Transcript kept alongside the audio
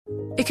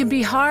It can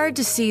be hard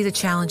to see the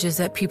challenges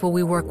that people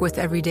we work with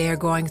every day are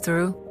going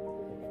through.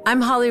 I'm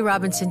Holly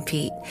Robinson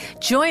Peete.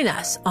 Join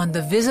us on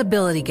The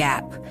Visibility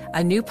Gap,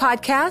 a new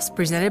podcast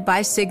presented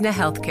by Cigna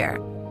Healthcare.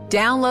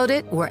 Download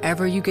it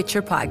wherever you get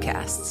your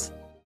podcasts.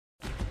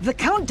 The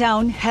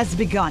countdown has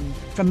begun.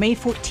 From May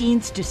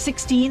 14th to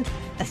 16th,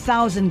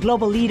 1,000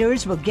 global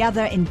leaders will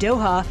gather in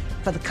Doha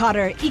for the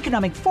Qatar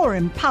Economic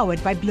Forum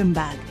powered by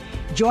Bloomberg.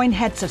 Join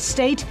heads of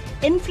state,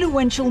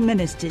 influential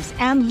ministers,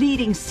 and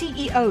leading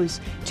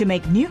CEOs to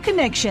make new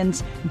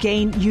connections,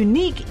 gain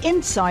unique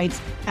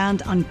insights,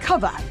 and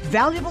uncover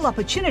valuable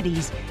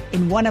opportunities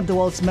in one of the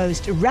world's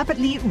most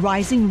rapidly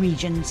rising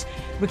regions.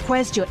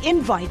 Request your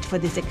invite for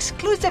this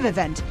exclusive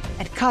event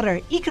at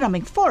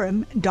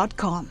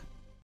QatarEconomicForum.com.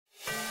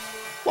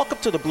 Welcome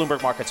to the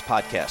Bloomberg Markets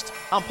Podcast.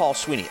 I'm Paul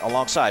Sweeney,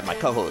 alongside my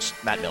co-host,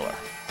 Matt Miller.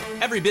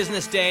 Every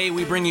business day,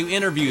 we bring you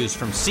interviews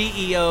from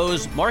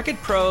CEOs, market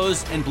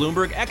pros, and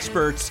Bloomberg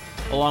experts,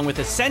 along with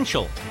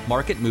essential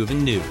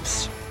market-moving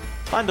news.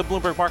 Find the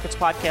Bloomberg Markets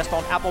Podcast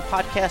on Apple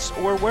Podcasts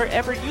or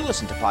wherever you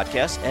listen to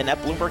podcasts and at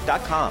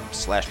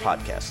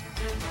Bloomberg.com/podcast.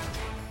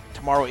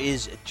 Tomorrow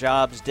is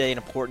Jobs Day, an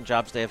important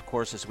Jobs Day, of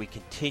course, as we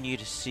continue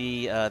to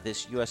see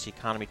this U.S.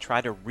 economy try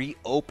to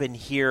reopen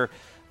here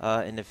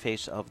in the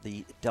face of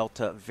the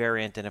Delta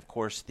variant and, of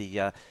course,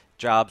 the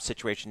job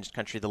situation in this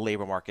country, the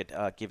labor market,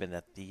 given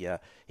that the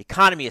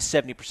economy is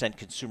 70%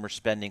 consumer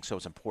spending, so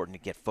it's important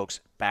to get folks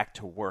back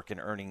to work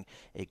and earning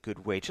a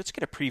good wage. Let's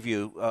get a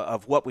preview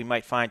of what we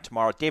might find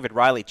tomorrow. David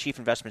Riley, Chief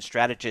Investment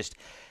Strategist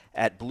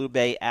at Blue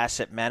Bay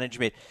Asset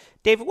Management.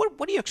 David,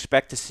 what do you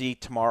expect to see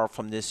tomorrow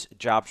from this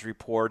jobs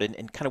report,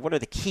 and kind of what are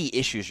the key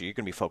issues you're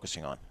going to be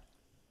focusing on?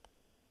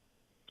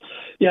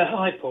 Yeah,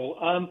 hi,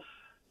 Paul.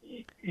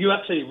 You're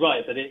absolutely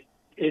right that it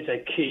is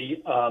a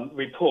key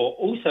report,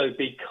 also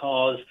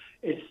because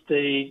it's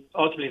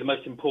arguably the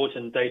most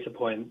important data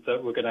point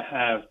that we're going to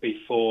have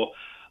before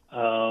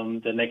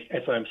the next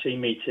FOMC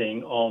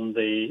meeting on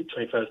the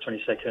 21st,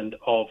 22nd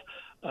of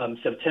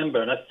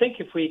September. And I think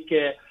if we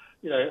get,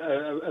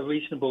 a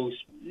reasonable,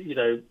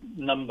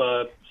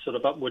 number, sort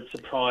of upward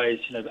surprise,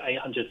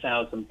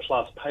 800,000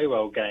 plus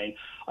payroll gain,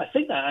 I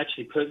think that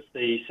actually puts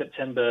the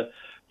September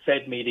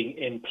Fed meeting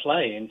in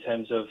play in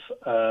terms of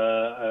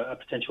a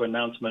potential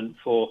announcement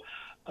for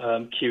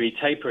QE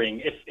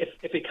tapering. If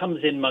it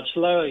comes in much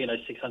lower,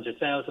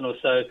 600,000 or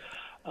so,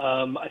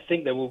 I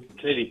think there will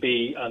clearly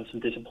be some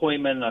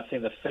disappointment. I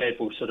think the Fed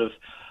will sort of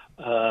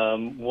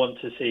want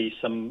to see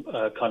some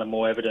kind of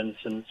more evidence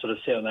and sort of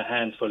sit on their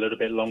hands for a little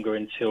bit longer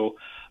until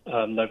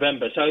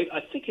November. So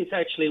I think it's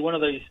actually one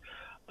of those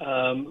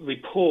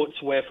reports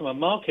where, from a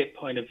market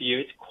point of view,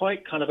 it's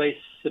quite kind of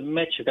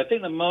asymmetric. I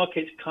think the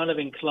market's kind of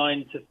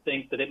inclined to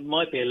think that it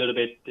might be a little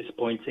bit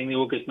disappointing. The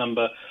August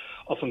number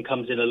often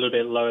comes in a little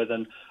bit lower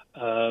than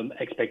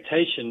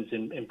expectations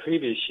in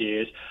previous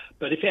years.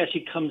 But if it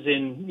actually comes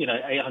in,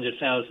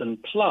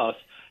 800,000 plus,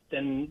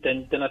 then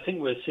I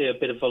think we'll see a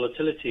bit of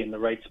volatility in the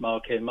rates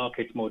market and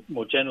markets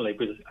more generally.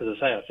 Because, as I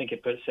say, I think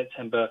it puts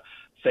September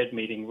Fed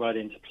meeting right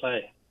into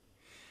play.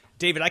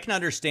 David, I can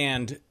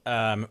understand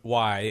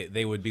why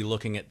they would be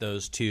looking at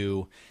those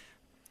two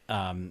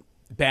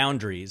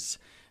boundaries.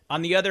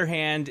 On the other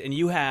hand, and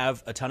you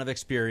have a ton of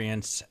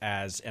experience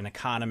as an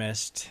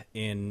economist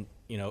in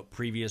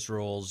previous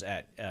roles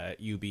at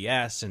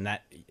UBS, and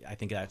that I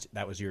think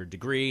that was your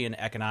degree in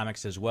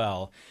economics as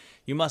well.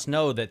 You must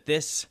know that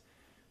this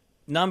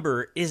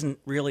number isn't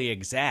really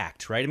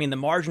exact, right? I mean, the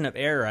margin of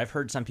error, I've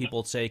heard some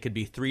people say, could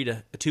be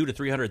 200 to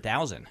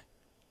 300,000.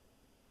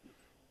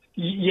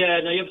 Yeah,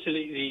 no, you're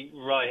absolutely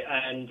right.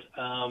 And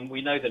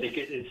we know that it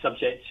is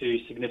subject to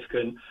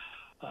significant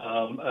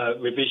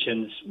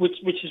revisions,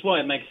 which is why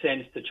it makes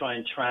sense to try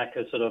and track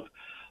a sort of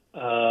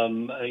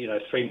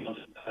 3-month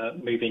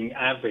moving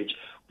average.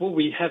 What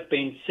we have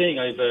been seeing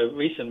over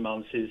recent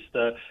months is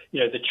that,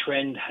 the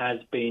trend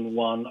has been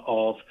one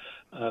of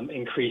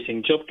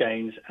increasing job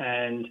gains.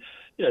 And,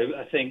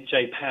 I think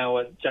Jay Powell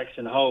at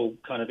Jackson Hole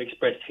kind of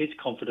expressed his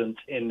confidence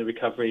in the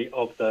recovery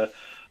of the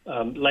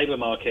labour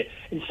market.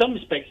 In some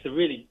respects, the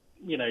really,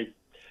 I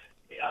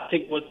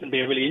think what's going to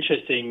be a really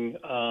interesting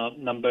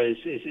number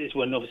is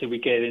when obviously we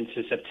get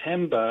into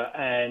September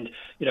and,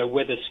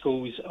 whether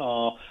schools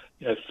are,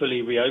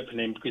 fully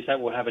reopening, because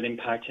that will have an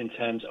impact in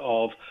terms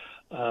of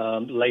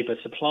labour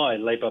supply,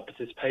 labour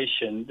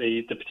participation.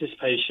 The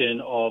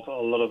participation of a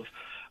lot of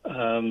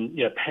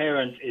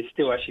parents is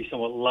still actually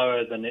somewhat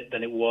lower than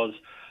it was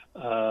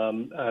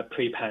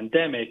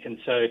pre-pandemic, and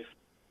so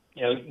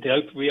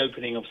the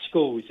reopening of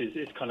schools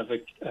is kind of a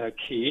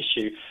key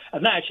issue,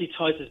 and that actually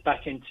ties us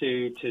back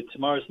into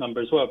tomorrow's number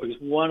as well, because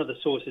one of the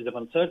sources of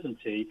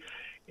uncertainty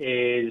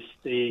is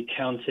the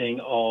counting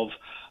of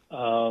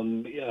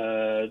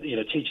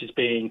teachers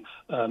being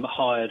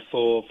hired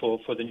for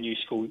the new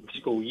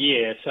school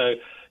year. So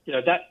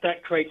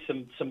that creates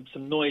some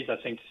noise, I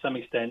think, to some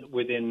extent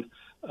within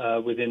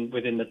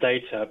the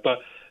data. But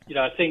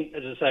I think,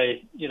 as I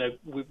say,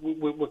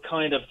 we're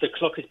kind of, the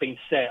clock has been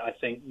set, I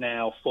think,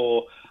 now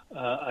for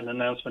an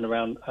announcement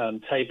around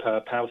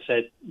taper. Powell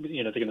said,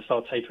 they're going to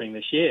start tapering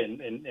this year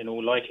in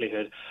all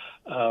likelihood.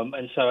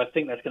 And so I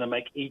think that's going to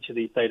make each of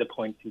these data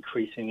points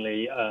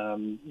increasingly,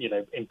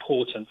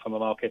 important from a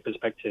market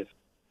perspective.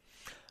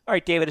 All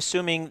right, David,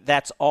 assuming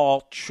that's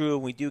all true,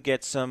 we do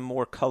get some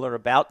more color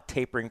about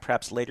tapering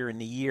perhaps later in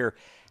the year.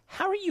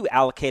 How are you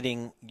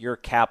allocating your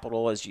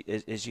capital as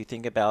you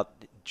think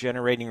about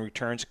generating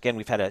returns? Again,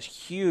 we've had a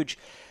huge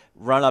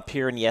run up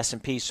here in the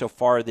S&P so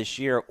far this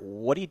year.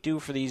 What do you do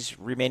for these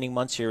remaining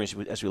months here as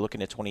we look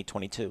into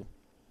 2022?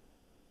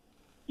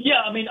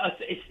 Yeah, I mean,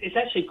 it's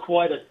actually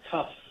quite a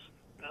tough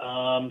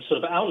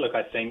sort of outlook,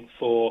 I think,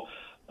 for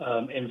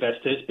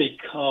investors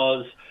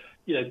because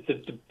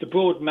the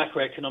broad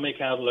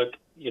macroeconomic outlook,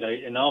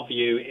 in our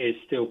view, is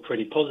still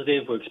pretty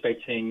positive. We're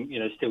expecting,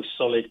 still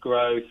solid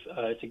growth.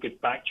 It's a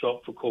good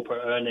backdrop for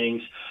corporate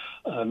earnings.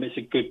 It's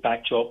a good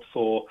backdrop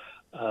for,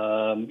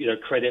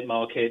 credit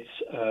markets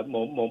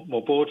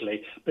more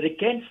broadly. But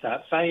against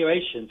that,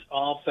 valuations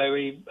are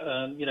very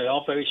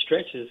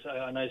stretched.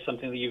 I know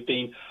something that you've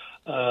been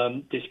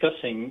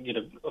discussing.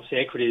 Obviously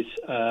equities,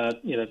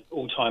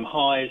 all-time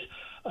highs.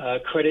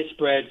 Credit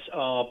spreads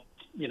are,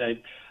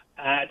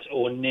 at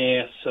or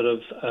near sort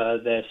of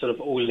their sort of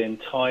all-in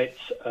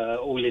tights.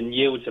 All-in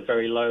yields are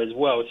very low as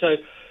well. So,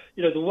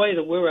 the way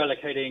that we're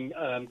allocating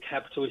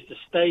capital is to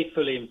stay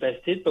fully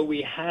invested, but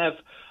we have,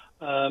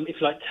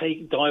 if you like,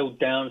 dialed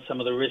down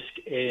some of the risk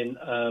in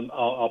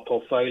our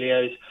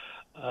portfolios.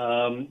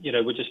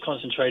 We're just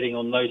concentrating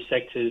on those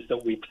sectors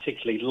that we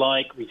particularly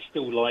like. We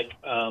still like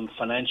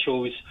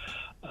financials.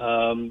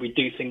 We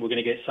do think we're going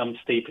to get some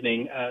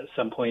steepening at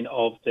some point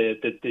of the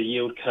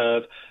yield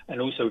curve, and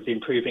also with the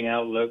improving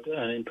outlook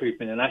and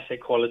improvement in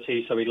asset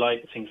quality. So we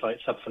like things like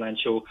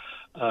sub-financial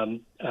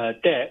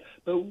debt,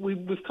 but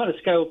we've kind of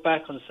scaled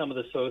back on some of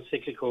the sort of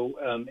cyclical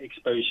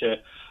exposure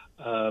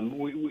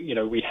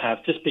we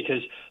have, just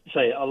because,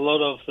 say, a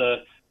lot of the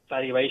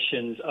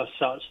valuations are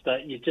such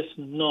that you're just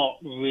not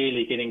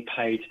really getting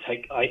paid to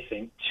take, I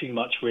think, too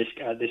much risk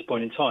at this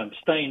point in time.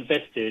 Stay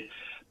invested,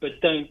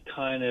 but don't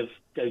kind of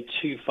go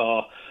too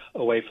far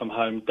away from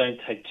home. Don't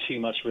take too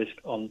much risk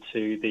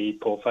onto the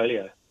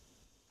portfolio.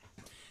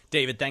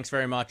 David, thanks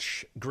very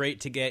much.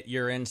 Great to get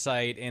your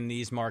insight in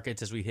these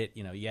markets as we hit,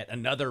 yet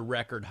another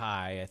record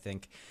high. I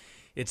think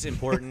it's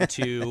important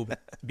to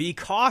be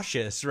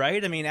cautious,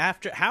 right? I mean,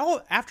 after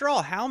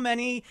all, how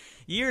many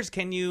years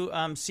can you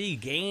see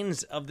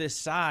gains of this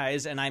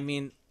size? And I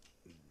mean,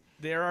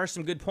 there are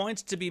some good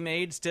points to be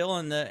made still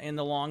in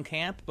the long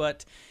camp,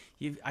 but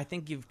I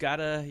think you've got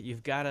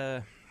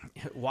to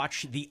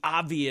watch the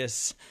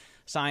obvious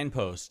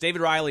signposts.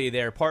 David Riley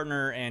there,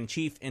 partner and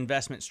chief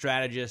investment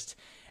strategist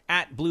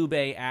at Blue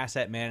Bay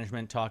Asset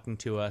Management, talking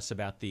to us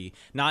about the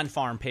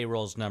non-farm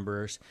payrolls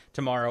numbers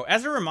tomorrow.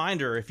 As a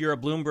reminder, if you're a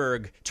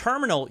Bloomberg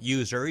terminal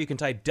user, you can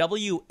type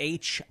WHIS-GO.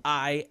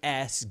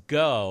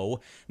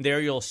 There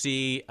you'll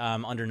see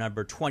under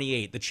number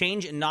 28, the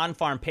change in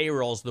non-farm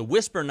payrolls, the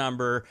whisper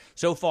number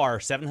so far,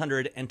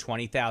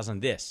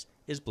 720,000. This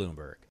is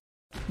Bloomberg.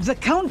 The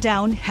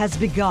countdown has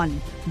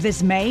begun.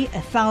 This May,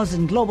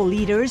 1,000 global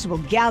leaders will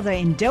gather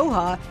in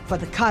Doha for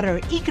the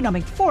Qatar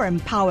Economic Forum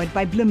powered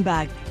by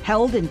Bloomberg,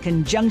 held in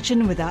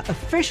conjunction with our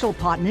official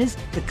partners,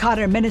 the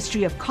Qatar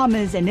Ministry of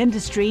Commerce and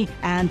Industry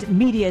and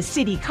Media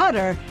City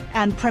Qatar,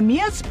 and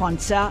premier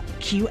sponsor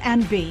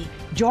QNB.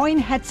 Join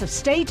heads of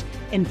state,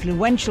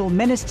 influential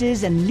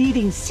ministers, and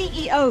leading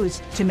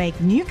CEOs to make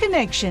new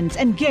connections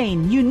and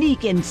gain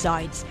unique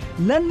insights.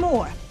 Learn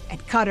more at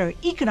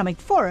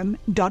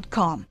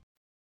QatarEconomicForum.com.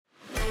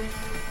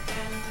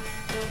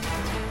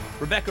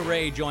 Rebecca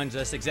Ray joins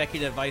us,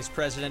 Executive Vice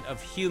President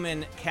of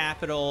Human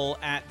Capital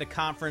at the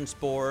Conference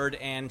Board,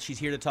 and she's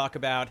here to talk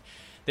about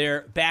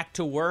their Back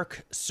to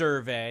Work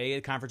survey.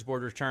 The Conference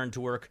Board Return to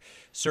Work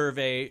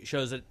survey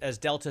shows that as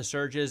Delta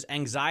surges,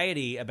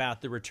 anxiety about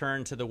the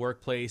return to the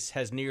workplace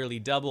has nearly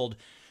doubled.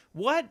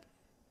 What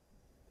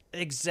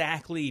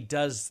exactly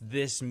does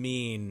this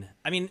mean?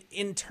 I mean,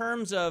 in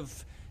terms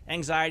of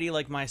anxiety,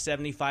 like my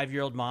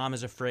 75-year-old mom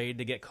is afraid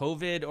to get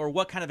COVID, or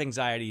what kind of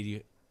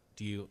anxiety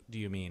do you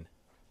mean?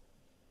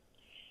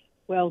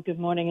 Well, good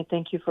morning, and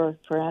thank you for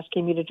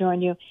asking me to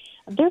join you.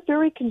 They're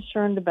very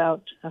concerned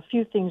about a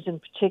few things in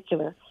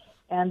particular,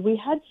 and we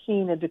had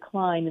seen a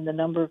decline in the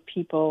number of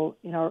people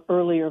in our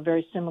earlier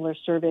very similar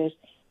surveys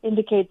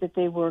indicate that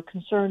they were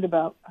concerned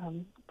about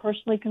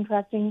personally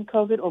contracting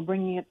COVID or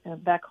bringing it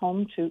back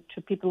home to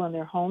people in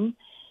their home.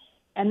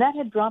 And that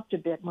had dropped a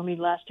bit when we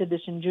last did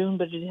this in June,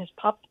 but it has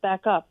popped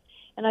back up.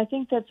 And I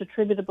think that's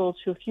attributable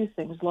to a few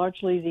things,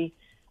 largely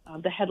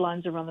the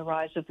headlines around the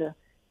rise of the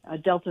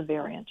Delta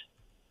variant.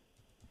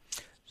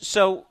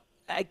 So,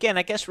 again,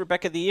 I guess,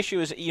 Rebecca, the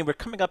issue is we're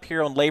coming up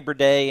here on Labor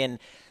Day, and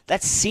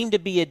that seemed to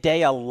be a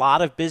day a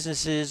lot of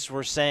businesses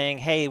were saying,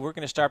 hey, we're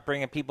going to start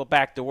bringing people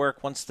back to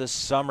work once the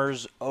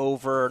summer's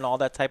over and all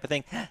that type of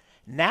thing.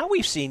 Now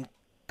we've seen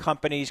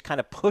companies kind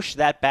of push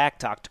that back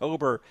to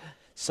October,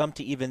 some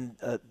to even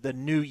the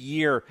new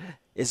year.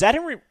 Is that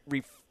a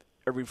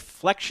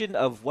reflection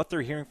of what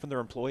they're hearing from their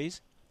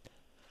employees?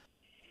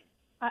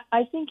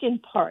 I think in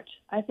part.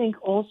 I think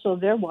also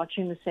they're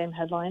watching the same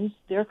headlines.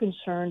 They're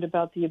concerned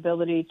about the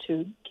ability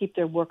to keep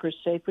their workers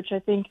safe, which I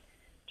think,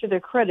 to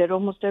their credit,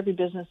 almost every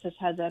business has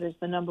had that as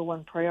the number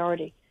one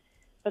priority.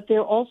 But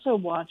they're also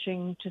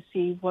watching to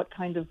see what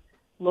kind of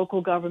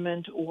local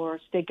government or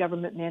state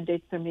government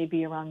mandates there may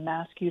be around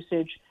mask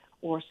usage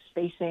or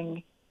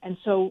spacing. And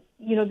so,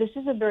 this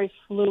is a very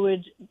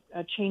fluid,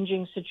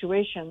 changing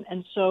situation.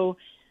 And so,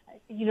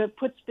 it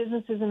puts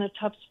businesses in a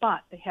tough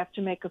spot. They have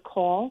to make a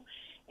call,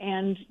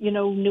 and,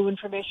 new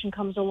information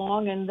comes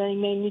along, and they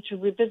may need to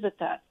revisit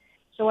that.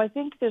 So I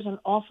think there's an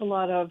awful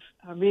lot of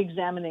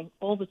reexamining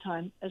all the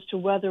time as to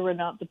whether or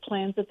not the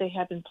plans that they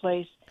have in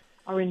place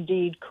are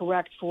indeed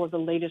correct for the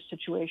latest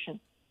situation.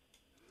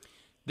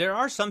 There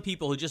are some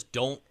people who just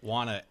don't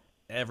want to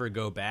ever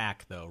go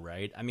back, though,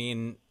 right? I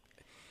mean,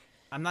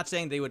 I'm not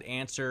saying they would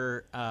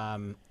answer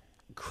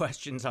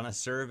questions on a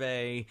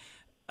survey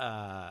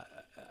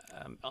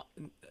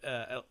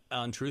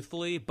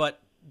untruthfully, but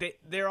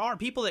there are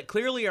people that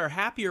clearly are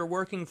happier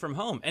working from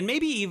home and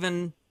maybe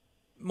even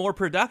more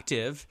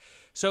productive.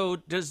 So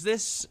does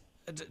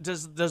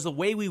the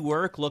way we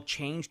work look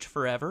changed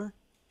forever?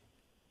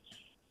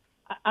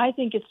 I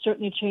think it's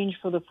certainly changed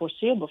for the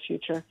foreseeable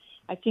future.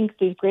 I think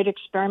the great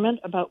experiment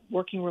about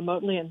working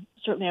remotely, and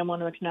certainly I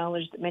want to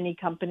acknowledge that many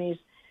companies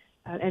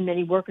and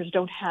many workers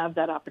don't have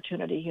that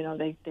opportunity.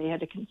 They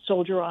had to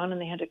soldier on,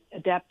 and they had to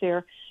adapt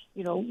their,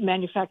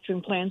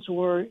 manufacturing plants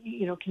or,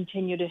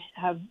 continue to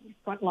have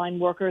frontline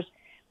workers.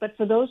 But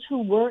for those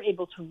who were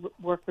able to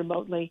work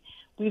remotely,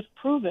 we've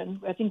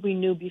proven, I think we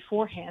knew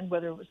beforehand,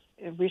 whether it was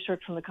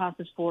research from the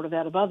Conference Board or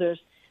that of others,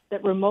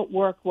 that remote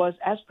work was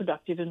as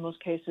productive in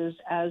most cases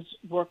as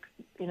work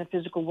in a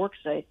physical work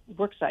site.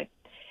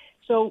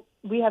 So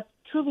we have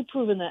truly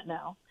proven that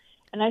now.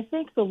 And I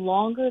think the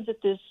longer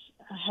that this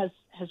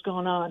has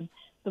gone on,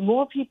 the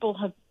more people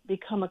have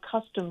become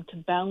accustomed to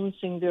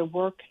balancing their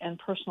work and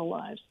personal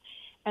lives.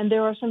 And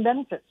there are some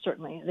benefits,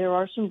 certainly. There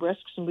are some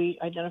risks, and we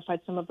identified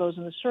some of those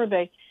in the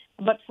survey.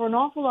 But for an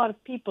awful lot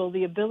of people,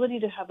 the ability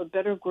to have a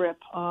better grip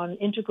on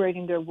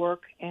integrating their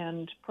work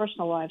and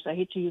personal lives, I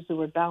hate to use the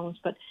word balance,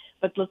 but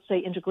let's say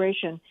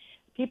integration,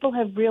 people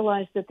have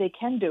realized that they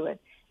can do it.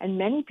 And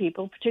many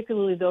people,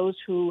 particularly those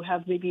who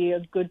have maybe a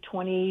good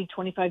 20,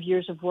 25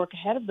 years of work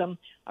ahead of them,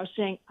 are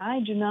saying,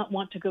 I do not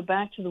want to go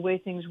back to the way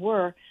things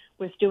were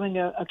with doing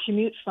a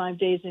commute 5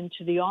 days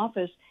into the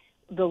office.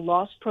 The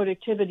lost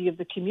productivity of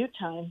the commute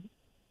time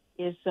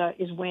is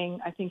weighing,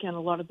 I think, on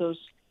a lot of those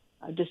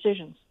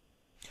decisions.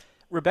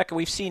 Rebecca,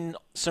 we've seen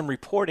some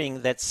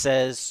reporting that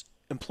says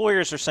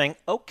employers are saying,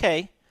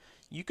 okay,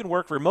 you can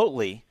work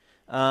remotely,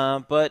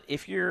 but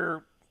if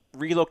you're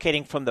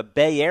relocating from the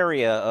Bay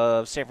Area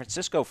of San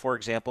Francisco, for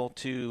example,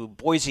 to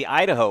Boise,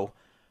 Idaho,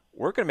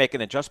 we're going to make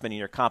an adjustment in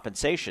your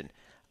compensation.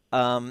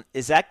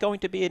 Is that going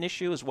to be an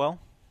issue as well?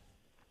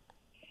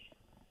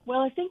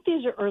 Well, I think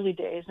these are early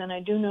days, and I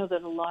do know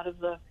that a lot of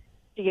the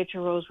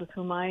CHROs with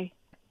whom I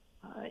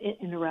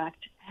interact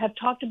have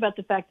talked about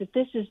the fact that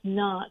this is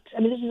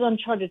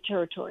uncharted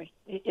territory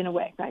in a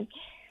way, right?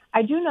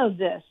 I do know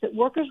this, that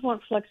workers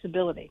want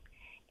flexibility.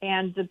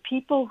 And the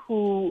people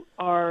who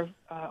are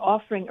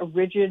offering a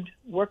rigid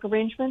work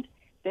arrangement,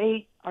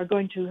 they are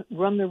going to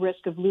run the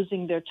risk of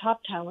losing their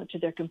top talent to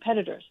their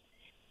competitors.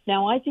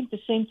 Now, I think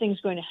the same thing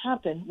is going to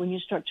happen when you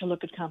start to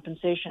look at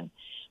compensation.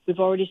 We've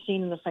already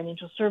seen in the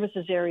financial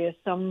services area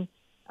some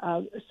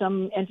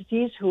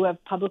entities who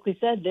have publicly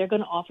said they're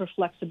going to offer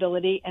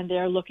flexibility and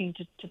they're looking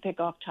to pick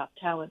off top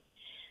talent.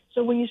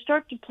 So when you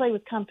start to play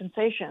with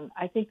compensation,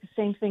 I think the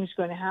same thing is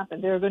going to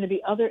happen. There are going to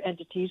be other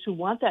entities who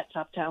want that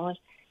top talent,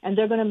 and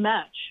they're going to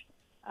match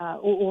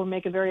or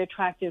make a very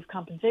attractive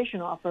compensation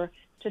offer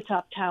to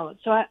top talent.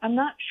 So I'm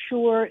not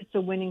sure it's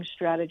a winning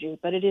strategy,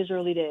 but it is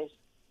early days.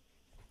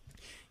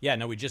 Yeah,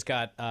 no, we just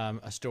got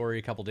a story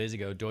a couple days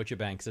ago. Deutsche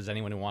Bank says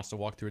anyone who wants to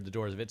walk through the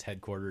doors of its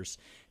headquarters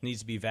needs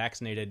to be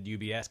vaccinated.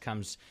 UBS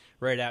comes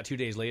right out 2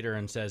 days later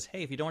and says,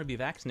 hey, if you don't want to be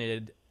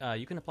vaccinated,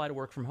 you can apply to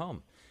work from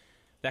home.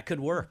 That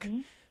could work. Mm-hmm.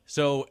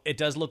 So it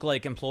does look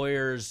like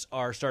employers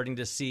are starting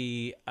to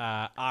see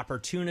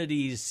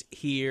opportunities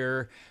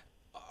here.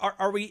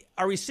 Are we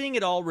seeing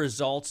it all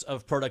results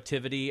of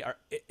productivity?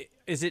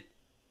 Is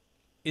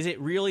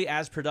it really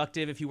as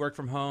productive if you work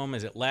from home?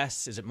 Is it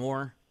less? Is it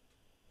more?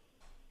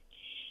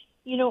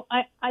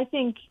 I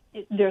think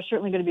there are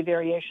certainly going to be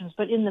variations,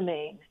 but in the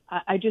main,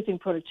 I do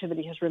think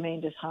productivity has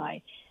remained as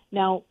high.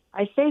 Now,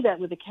 I say that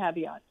with a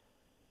caveat.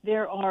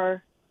 There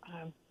are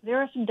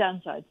some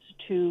downsides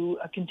to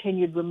a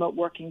continued remote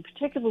working,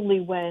 particularly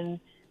when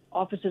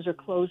offices are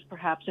closed,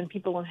 perhaps, and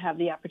people don't have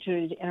the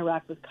opportunity to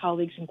interact with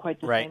colleagues in quite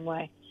the same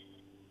way.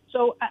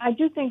 So I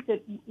do think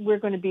that we're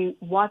going to be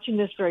watching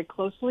this very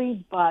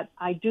closely, but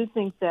I do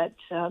think that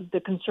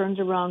the concerns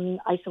around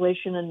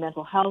isolation and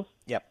mental health,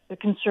 the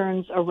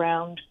concerns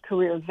around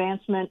career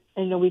advancement,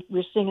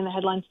 we're seeing in the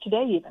headlines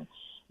today even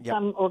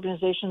Some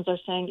organizations are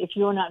saying, if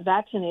you're not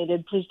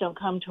vaccinated, please don't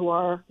come to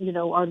our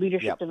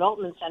leadership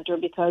development center,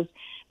 because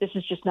this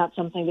is just not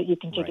something that you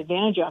can take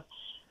advantage of.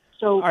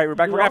 So, all right,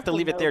 Rebecca, we're going to have to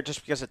leave it there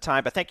just because of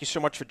time, but thank you so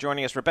much for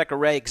joining us. Rebecca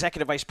Ray,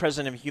 Executive Vice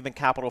President of Human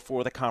Capital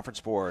for the Conference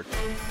Board.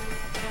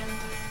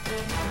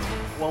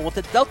 Well, with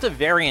the Delta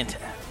variant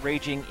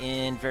raging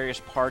in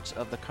various parts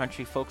of the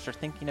country, folks are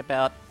thinking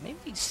about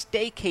maybe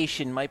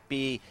staycation might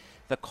be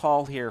the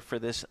call here for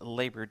this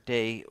Labor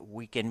Day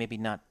weekend, maybe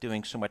not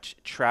doing so much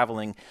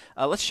traveling.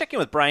 Let's check in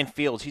with Brian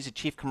Fields. He's a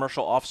Chief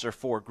Commercial Officer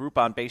for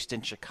Groupon based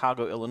in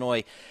Chicago,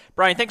 Illinois.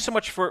 Brian, thanks so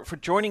much for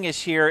joining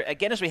us here.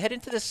 Again, as we head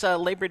into this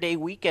Labor Day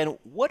weekend,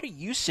 what are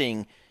you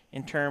seeing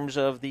in terms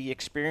of the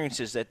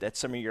experiences that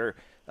some of your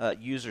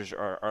users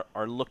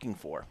are looking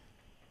for?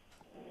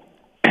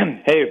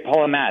 Hey,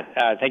 Paul and Matt,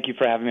 thank you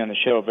for having me on the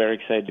show. Very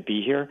excited to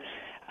be here.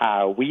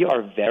 We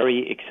are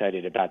very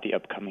excited about the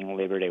upcoming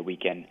Labor Day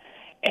weekend.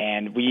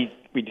 And we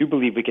do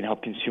believe we can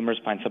help consumers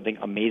find something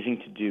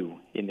amazing to do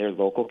in their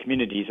local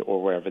communities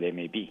or wherever they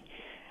may be.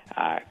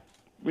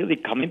 Really,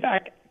 coming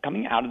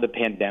out of the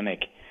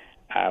pandemic,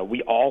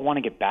 we all want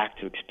to get back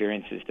to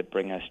experiences that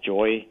bring us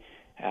joy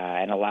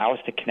and allow us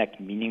to connect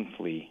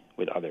meaningfully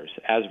with others.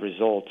 As a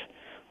result,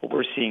 what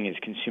we're seeing is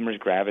consumers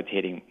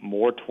gravitating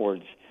more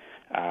towards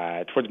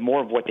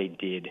more of what they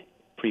did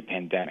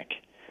pre-pandemic,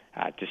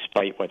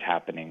 despite what's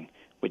happening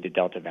with the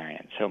Delta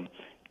variant. So,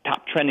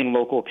 top trending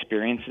local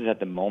experiences at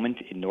the moment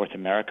in North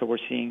America we're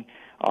seeing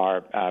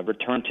are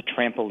return to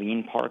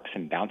trampoline parks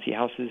and bouncy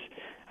houses,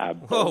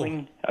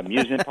 bowling,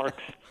 amusement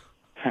parks,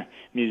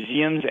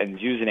 museums, and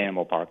zoos and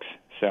animal parks.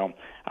 So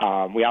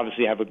we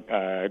obviously have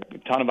a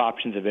ton of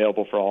options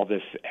available for all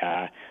this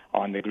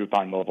on the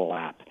Groupon mobile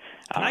app.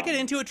 Can I get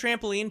into a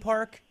trampoline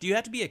park? Do you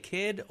have to be a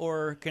kid,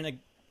 or can I?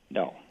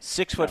 No.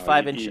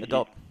 6'5"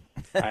 adult.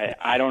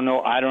 I don't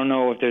know. I don't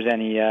know if there's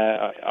any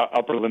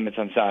upper limits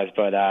on size,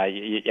 but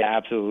you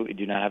absolutely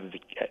do not have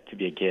to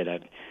be a kid.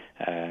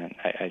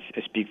 I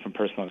speak from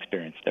personal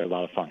experience. They're a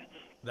lot of fun.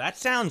 That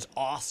sounds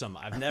awesome.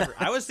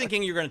 I was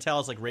thinking you were going to tell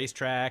us like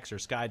racetracks or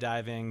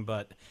skydiving,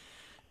 but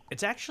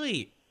it's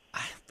actually,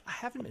 I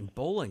haven't been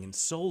bowling in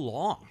so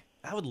long.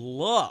 I would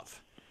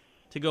love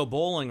to go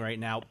bowling right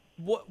now.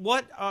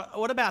 What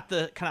about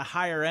the kind of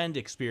higher end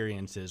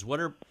experiences? What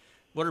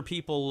are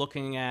people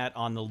looking at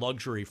on the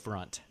luxury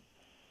front?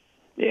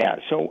 Yeah,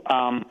 so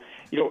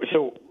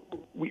so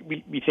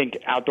we think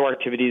outdoor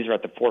activities are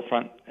at the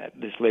forefront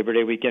this Labor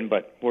Day weekend,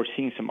 but we're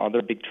seeing some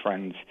other big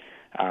trends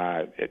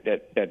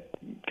that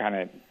kind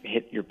of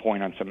hit your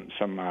point on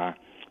some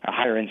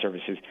higher end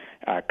services.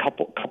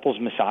 Couples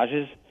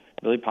massages,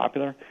 really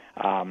popular,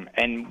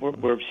 and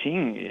we're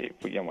seeing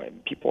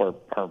people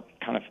are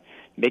kind of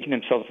making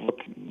themselves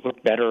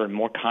look better and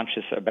more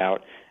conscious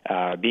about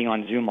being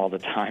on Zoom all the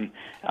time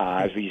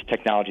as we use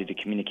technology to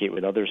communicate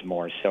with others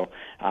more. So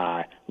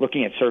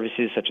looking at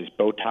services such as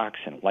Botox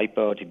and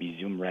lipo to be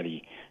Zoom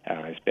ready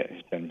has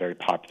been very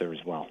popular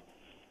as well.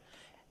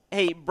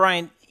 Hey,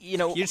 Brian,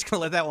 You're just going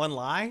to let that one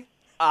lie?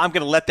 I'm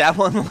going to let that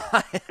one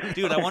lie.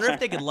 Dude, I wonder if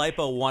they could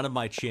lipo one of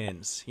my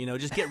chins.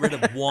 Just get rid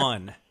of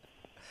one.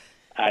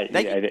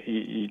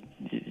 You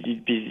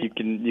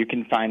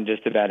can find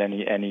just about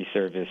any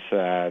service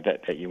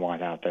that you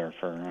want out there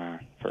for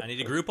I need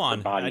a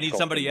Groupon. I need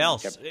somebody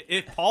else. Yep.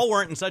 If Paul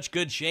weren't in such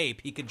good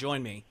shape, he could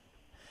join me.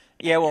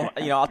 Yeah, well,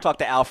 I'll talk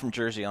to Al from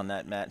Jersey on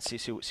that, Matt,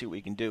 and see what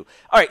we can do.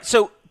 All right,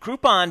 so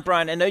Groupon,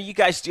 Brian, I know you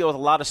guys deal with a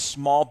lot of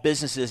small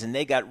businesses, and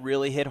they got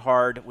really hit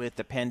hard with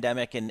the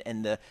pandemic and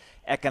the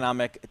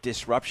economic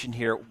disruption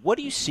here. What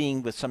are you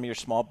seeing with some of your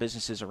small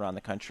businesses around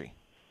the country?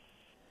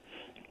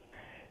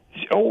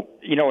 So,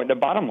 the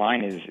bottom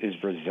line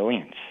is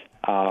resilience.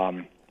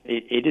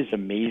 It is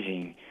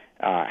amazing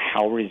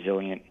how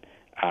resilient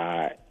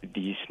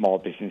these small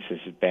businesses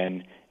have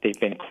been. They've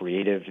been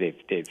creative. They've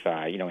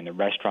in the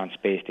restaurant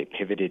space, they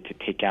pivoted to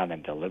takeout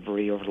and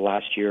delivery over the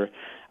last year.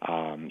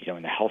 In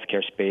the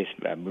healthcare space,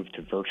 moved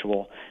to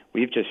virtual.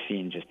 We've just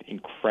seen just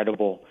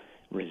incredible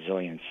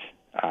resilience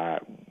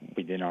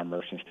within our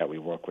merchants that we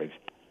work with.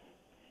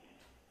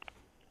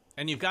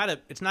 And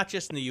it's not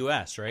just in the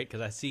U.S., right?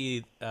 Because I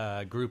see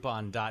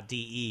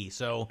Groupon.de.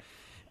 So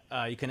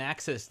you can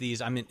access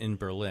these. I'm in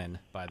Berlin,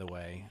 by the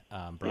way,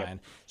 Brian.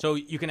 Yep. So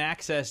you can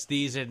access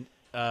these in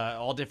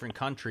all different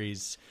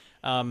countries.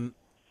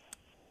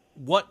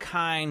 What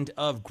kind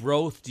of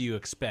growth do you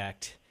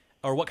expect?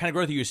 Or what kind of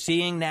growth are you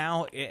seeing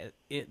now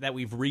that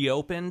we've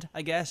reopened,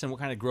 I guess? And what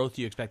kind of growth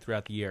do you expect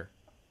throughout the year?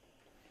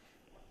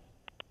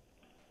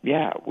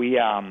 Yeah,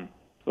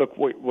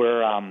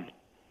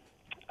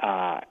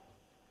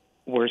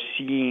 we're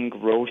seeing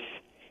growth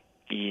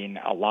in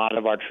a lot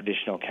of our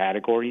traditional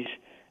categories.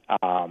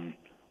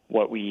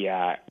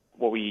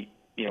 We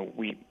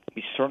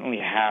certainly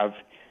have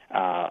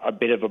a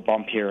bit of a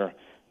bump here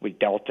with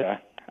Delta,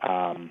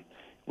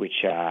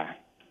 which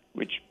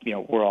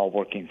we're all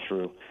working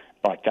through.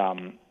 But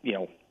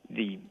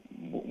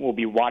we'll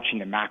be watching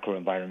the macro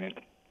environment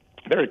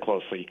very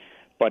closely.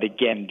 But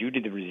again, due to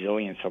the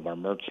resilience of our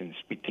merchants,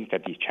 we think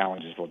that these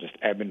challenges will just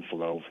ebb and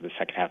flow for the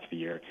second half of the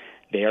year.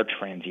 They are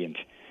transient.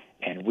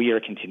 And we are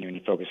continuing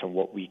to focus on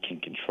what we can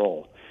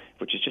control,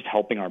 which is just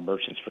helping our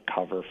merchants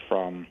recover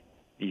from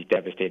these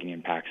devastating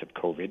impacts of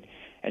COVID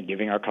and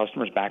giving our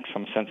customers back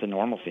some sense of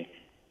normalcy.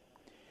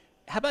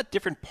 How about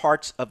different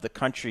parts of the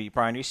country,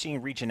 Brian? Are you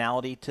seeing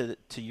regionality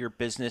to your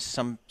business?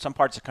 Some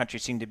parts of the country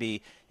seem to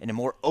be in a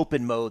more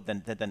open mode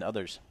than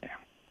others.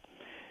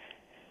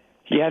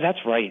 Yeah, that's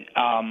right.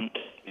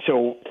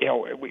 So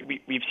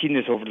we've seen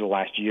this over the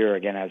last year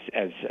again as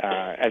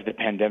the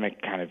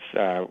pandemic kind of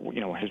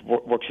has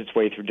works its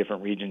way through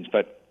different regions,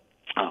 but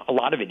a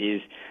lot of it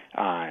is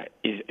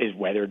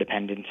weather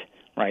dependent,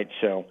 right?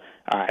 So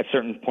at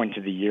certain points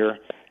of the year,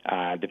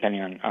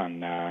 depending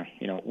on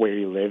where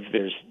you live,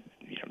 there's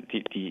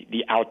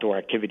the outdoor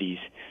activities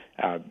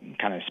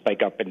kind of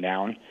spike up and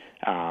down.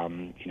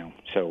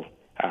 So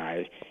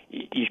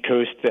East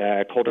Coast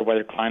colder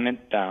weather climate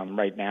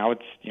right now,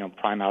 it's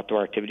prime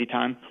outdoor activity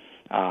time.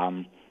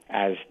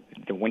 As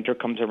the winter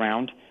comes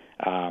around,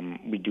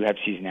 we do have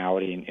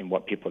seasonality in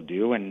what people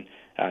do, and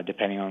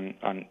depending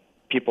on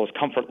people's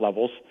comfort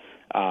levels,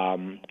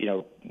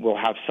 we'll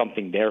have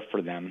something there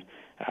for them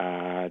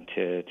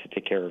to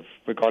take care of,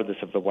 regardless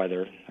of the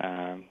weather.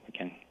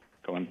 Again,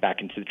 going back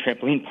into the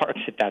trampoline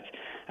parks if that's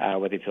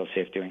what they feel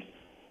safe doing.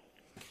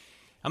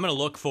 I'm going to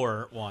look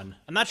for one.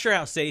 I'm not sure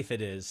how safe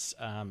it is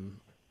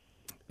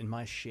in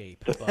my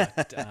shape,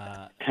 but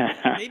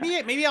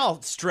maybe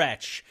I'll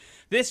stretch.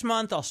 This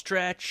month I'll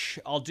stretch.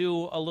 I'll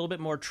do a little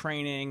bit more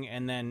training,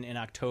 and then in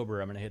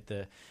October I'm going to hit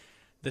the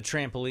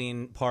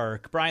trampoline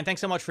park. Brian, thanks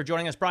so much for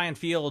joining us. Brian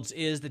Fields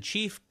is the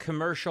Chief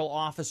Commercial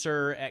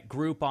Officer at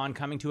Groupon,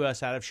 coming to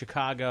us out of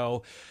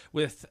Chicago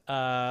with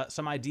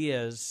some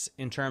ideas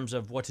in terms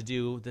of what to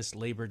do this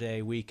Labor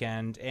Day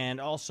weekend, and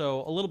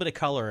also a little bit of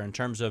color in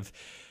terms of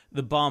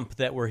the bump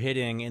that we're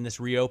hitting in this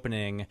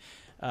reopening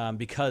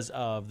because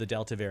of the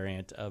Delta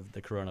variant of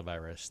the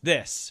coronavirus.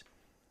 This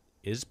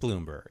is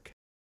Bloomberg.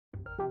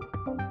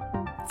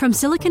 From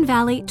Silicon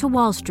Valley to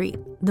Wall Street,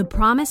 the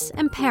promise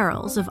and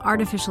perils of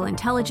artificial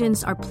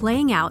intelligence are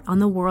playing out on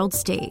the world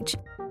stage.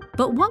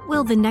 But what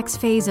will the next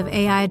phase of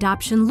AI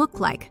adoption look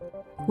like?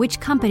 Which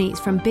companies,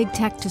 from big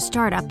tech to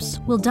startups,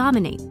 will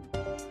dominate?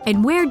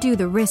 And where do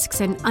the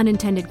risks and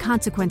unintended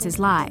consequences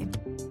lie?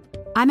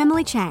 I'm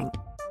Emily Chang.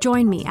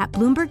 Join me at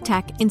Bloomberg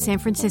Tech in San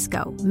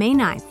Francisco, May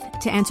 9th,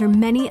 to answer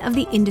many of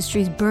the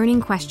industry's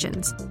burning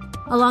questions,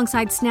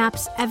 alongside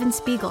Snap's Evan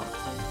Spiegel,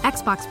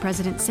 Xbox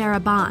President Sarah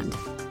Bond,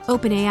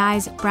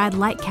 OpenAI's Brad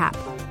Lightcap,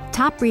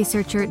 top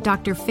researcher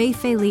Dr.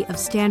 Fei-Fei Li of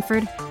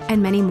Stanford,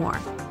 and many more.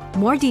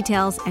 More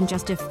details and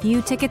just a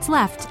few tickets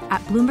left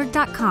at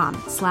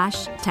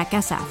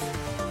Bloomberg.com/TechSF.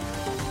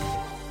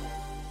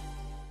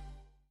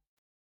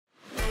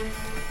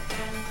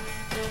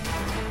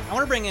 I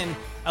want to bring in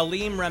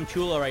Aleem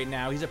Ramchula right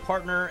now. He's a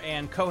partner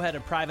and co-head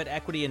of private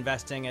equity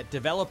investing at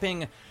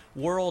Developing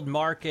World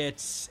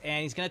Markets,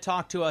 and he's going to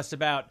talk to us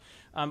about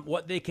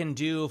what they can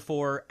do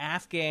for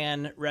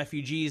Afghan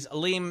refugees.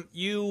 Aleem,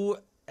 you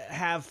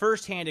have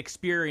firsthand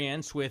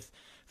experience with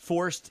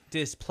forced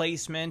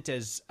displacement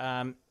as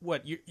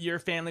your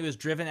family was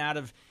driven out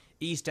of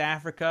East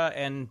Africa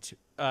and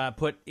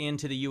put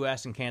into the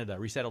U.S. and Canada,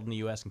 resettled in the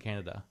U.S. and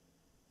Canada.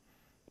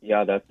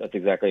 Yeah, that's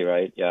exactly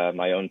right. Yeah,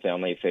 my own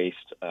family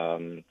faced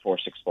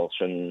forced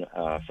expulsion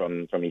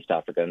from East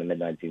Africa in the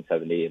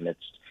mid-1970s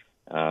amidst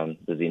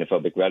the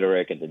xenophobic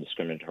rhetoric and the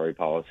discriminatory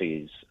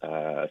policies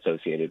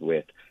associated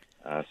with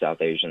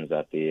South Asians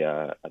at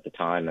the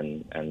time,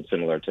 and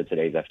similar to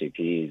today's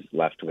FDPs,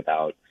 left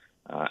without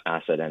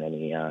asset and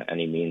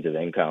any means of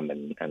income,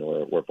 and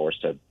were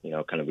forced to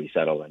kind of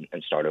resettle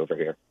and start over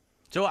here.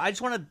 So I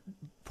just want to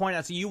point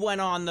out, so you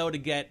went on, though,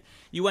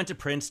 you went to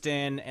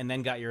Princeton and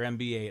then got your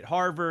MBA at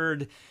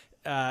Harvard.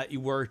 You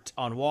worked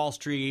on Wall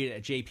Street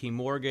at JP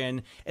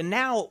Morgan. And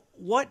now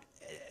what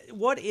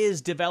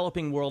is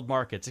Developing World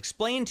Markets?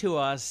 Explain to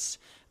us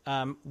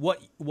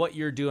what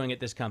you're doing at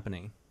this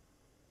company.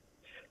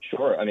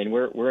 Sure. I mean,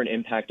 we're an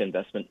impact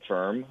investment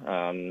firm,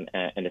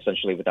 and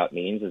essentially what that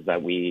means is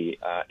that we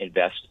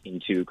invest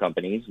into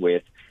companies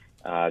with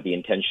the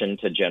intention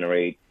to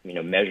generate,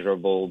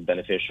 measurable,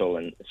 beneficial,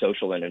 and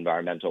social and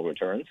environmental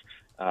returns,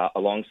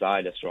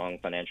 alongside a strong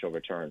financial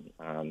return.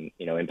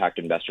 Impact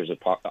investors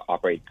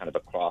operate kind of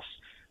across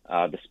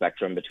the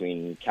spectrum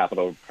between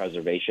capital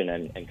preservation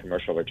and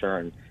commercial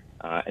return.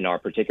 And our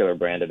particular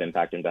brand of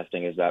impact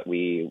investing is that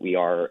we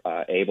are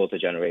able to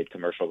generate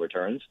commercial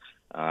returns,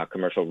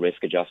 commercial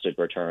risk-adjusted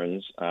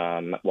returns,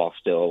 while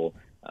still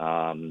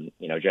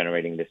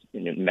generating this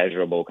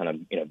measurable kind of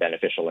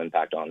beneficial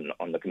impact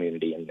on the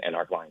community and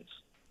our clients.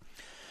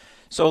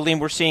 So, Aleem,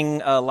 we're seeing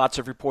lots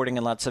of reporting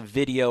and lots of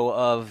video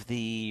of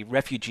the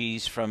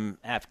refugees from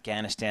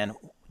Afghanistan.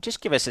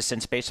 Just give us a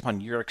sense, based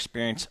upon your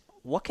experience,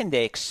 what can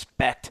they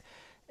expect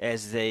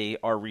as they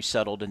are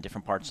resettled in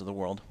different parts of the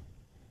world?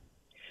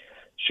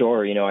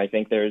 Sure. I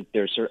think there's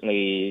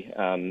certainly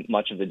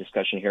much of the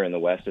discussion here in the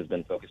West has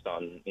been focused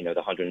on, the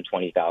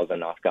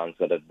 120,000 Afghans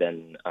that have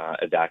been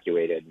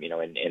evacuated,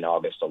 in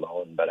August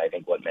alone. But I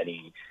think what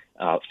many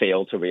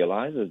fail to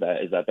realize is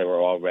that there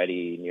were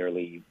already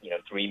nearly,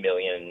 3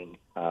 million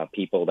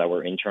people that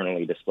were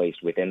internally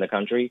displaced within the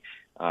country,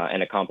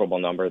 and a comparable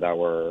number that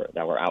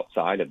were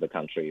outside of the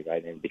country,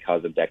 right? And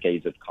because of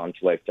decades of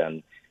conflict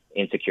and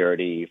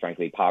insecurity,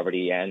 frankly,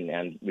 poverty,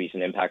 and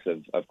recent impacts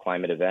of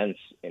climate events,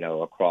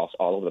 across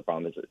all of the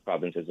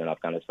provinces in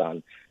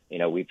Afghanistan,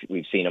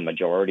 we've seen a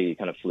majority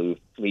kind of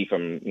flee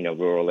from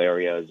rural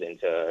areas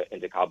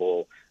into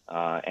Kabul,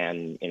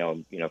 and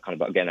kind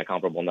of again a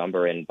comparable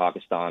number in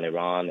Pakistan,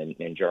 Iran, and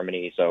in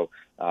Germany. So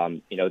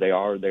they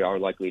are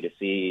likely to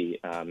see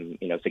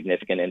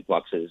significant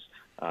influxes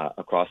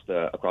across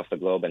the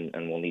globe,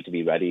 and we'll need to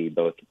be ready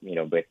both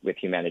with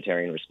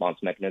humanitarian response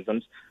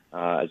mechanisms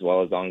as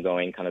well as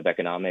ongoing kind of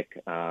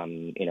economic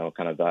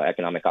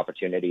economic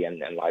opportunity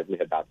and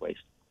livelihood pathways.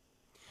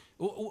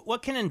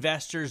 What can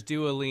investors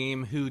do,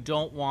 Aleem, who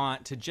don't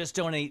want to just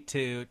donate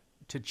to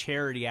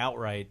charity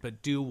outright,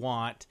 but do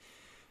want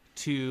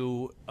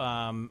to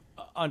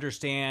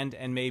understand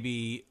and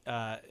maybe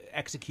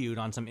execute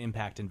on some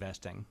impact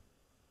investing?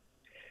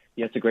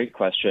 Yeah, it's a great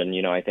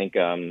question. I think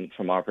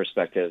from our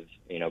perspective,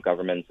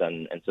 governments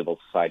and civil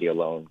society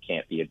alone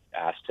can't be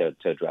asked to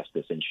address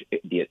this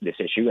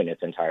issue in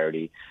its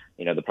entirety.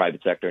 The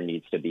private sector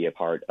needs to be a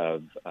part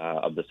of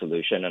the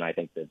solution, and I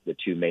think that the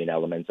two main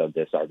elements of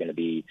this are going to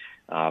be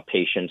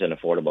patient and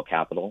affordable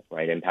capital.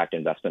 Right, impact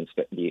investments.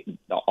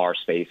 Our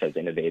space has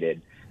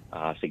innovated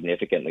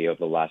significantly over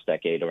the last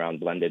decade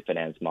around blended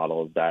finance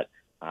models that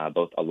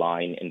both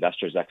align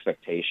investors'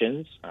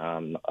 expectations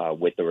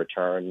with the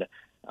return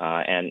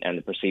and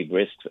the perceived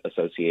risks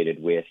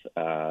associated with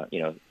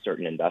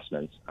certain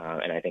investments.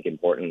 And I think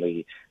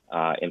importantly,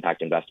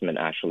 impact investment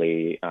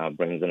actually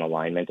brings an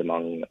alignment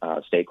among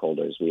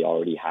stakeholders. We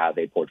already have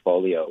a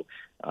portfolio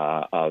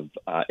of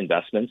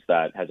investments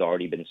that has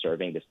already been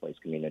serving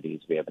displaced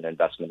communities. We have an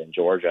investment in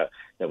Georgia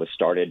that was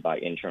started by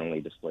internally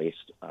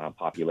displaced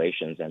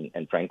populations,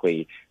 and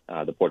frankly,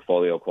 the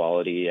portfolio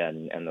quality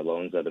and the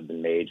loans that have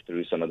been made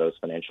through some of those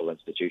financial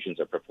institutions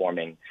are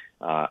performing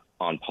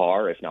on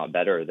par, if not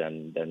better,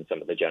 than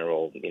some of the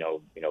general,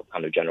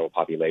 kind of general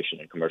population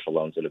and commercial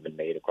loans that have been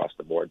made across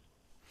the board.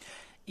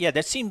 Yeah,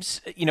 that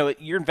seems,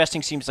 your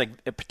investing seems like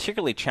a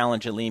particularly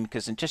challenge, Aleem,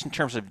 because in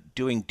terms of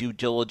doing due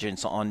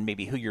diligence on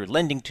maybe who you're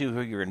lending to, who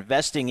you're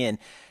investing in,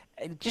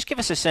 just give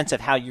us a sense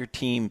of how your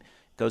team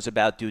goes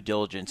about due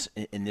diligence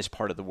in this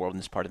part of the world, in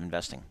this part of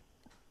investing.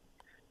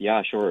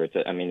 Yeah, sure. It's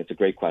a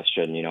great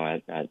question.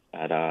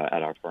 At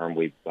our firm,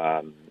 we've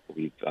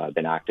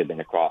been active in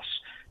across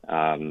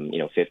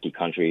 50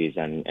 countries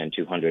and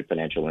 200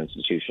 financial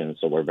institutions.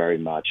 So we're very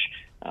much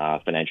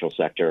financial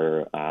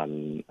sector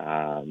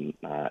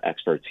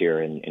experts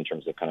here in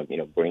terms of kind of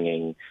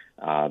bringing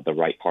the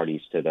right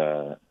parties to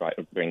the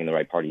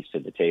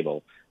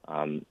table.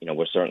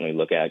 We'll certainly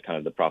look at kind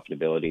of the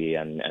profitability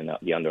and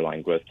the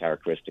underlying growth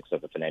characteristics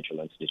of a financial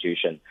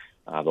institution,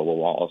 but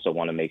we'll also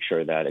want to make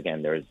sure that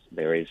again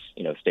there is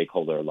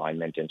stakeholder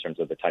alignment in terms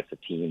of the types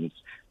of teams,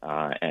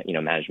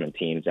 management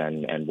teams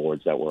and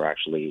boards that we're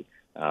actually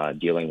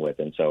dealing with.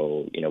 And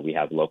so, we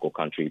have local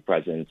country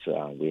presence,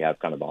 we have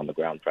kind of on the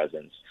ground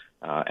presence,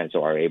 and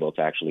so are able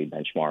to actually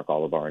benchmark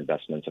all of our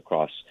investments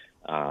across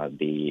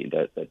the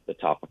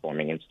top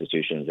performing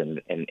institutions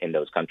in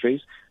those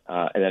countries.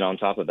 And then on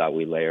top of that,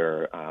 we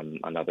layer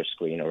another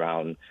screen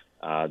around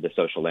the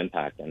social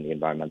impact and the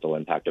environmental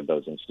impact of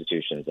those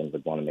institutions, and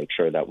would want to make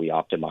sure that we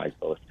optimize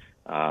both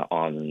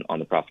on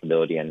the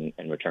profitability and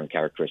return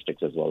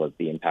characteristics, as well as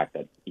the impact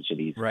that each of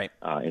these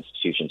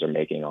institutions are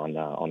making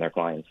on their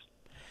clients.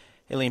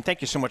 Aleem,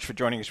 thank you so much for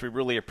joining us. We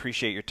really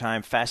appreciate your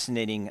time.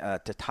 Fascinating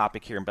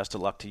topic here, and best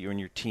of luck to you and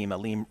your team.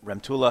 Aleem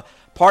Remtulla,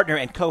 partner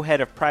and co-head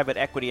of private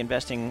equity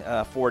investing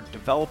for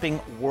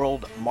Developing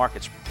World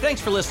Markets. Thanks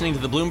for listening to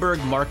the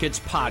Bloomberg Markets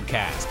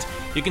Podcast.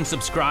 You can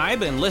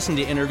subscribe and listen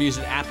to interviews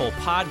at Apple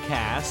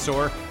Podcasts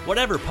or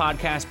whatever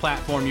podcast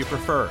platform you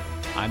prefer.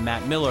 I'm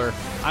Matt Miller.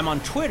 I'm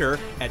on Twitter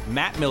at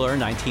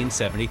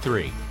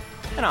MattMiller1973.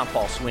 And I'm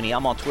Paul Sweeney.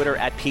 I'm on Twitter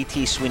at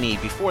PT Sweeney.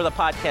 Before the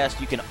podcast,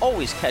 you can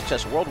always catch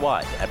us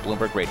worldwide at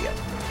Bloomberg Radio.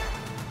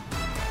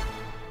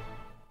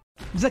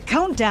 The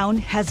countdown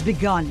has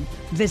begun.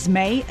 This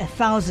May,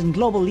 1,000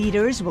 global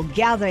leaders will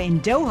gather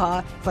in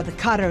Doha for the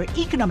Qatar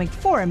Economic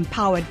Forum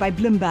powered by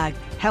Bloomberg,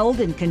 held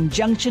in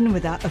conjunction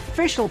with our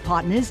official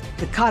partners,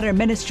 the Qatar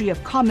Ministry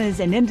of Commerce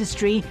and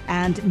Industry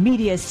and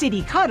Media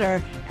City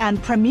Qatar,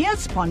 and premier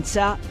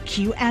sponsor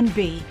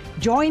QNB.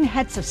 Join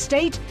heads of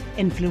state,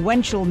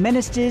 influential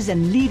ministers,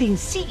 and leading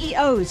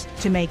CEOs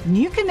to make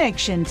new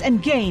connections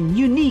and gain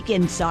unique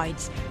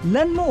insights.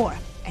 Learn more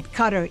at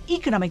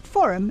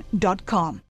QatarEconomicForum.com.